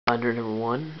under number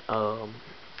 1 of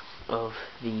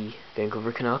the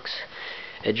Vancouver Canucks,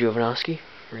 Ed Jovanovski,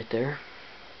 right there.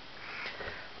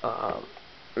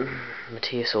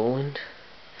 Matthias Oland,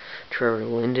 Trevor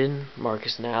Linden,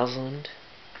 Marcus Naslund,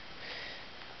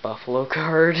 Buffalo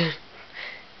card,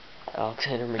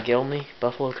 Alexander McGillney,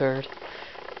 Buffalo card,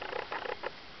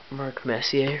 Mark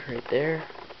Messier, right there.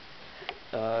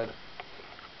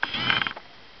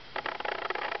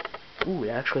 Ooh, it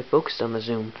actually focused on the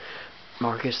zoom.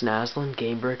 Marcus Naslund,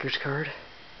 Game Breakers card.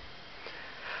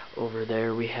 Over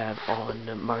there we have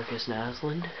on Marcus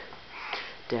Naslund.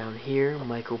 Down here,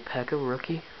 Michael Pekka,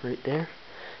 rookie, right there.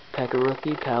 Pekka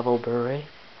rookie, Pavel Bure,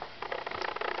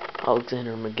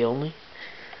 Alexander McGillney.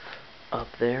 Up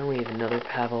there we have another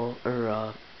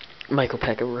Michael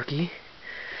Pekka rookie,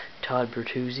 Todd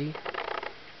Bertuzzi,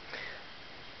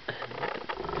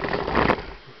 and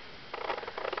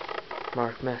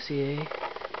Mark Messier,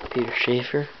 Peter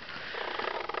Schaefer,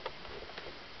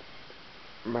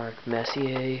 Mark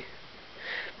Messier,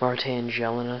 Martin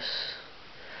Jelinas,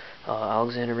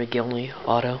 Alexander McGillney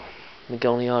auto.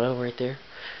 McGillney auto right there.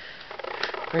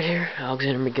 Right here,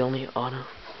 Alexander McGillney auto.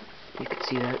 You can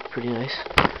see that, pretty nice.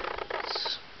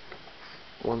 It's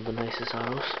one of the nicest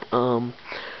autos.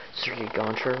 Sergei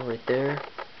Gonchar right there.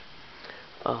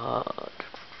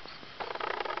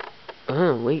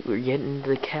 Wait, we're getting into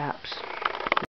the caps.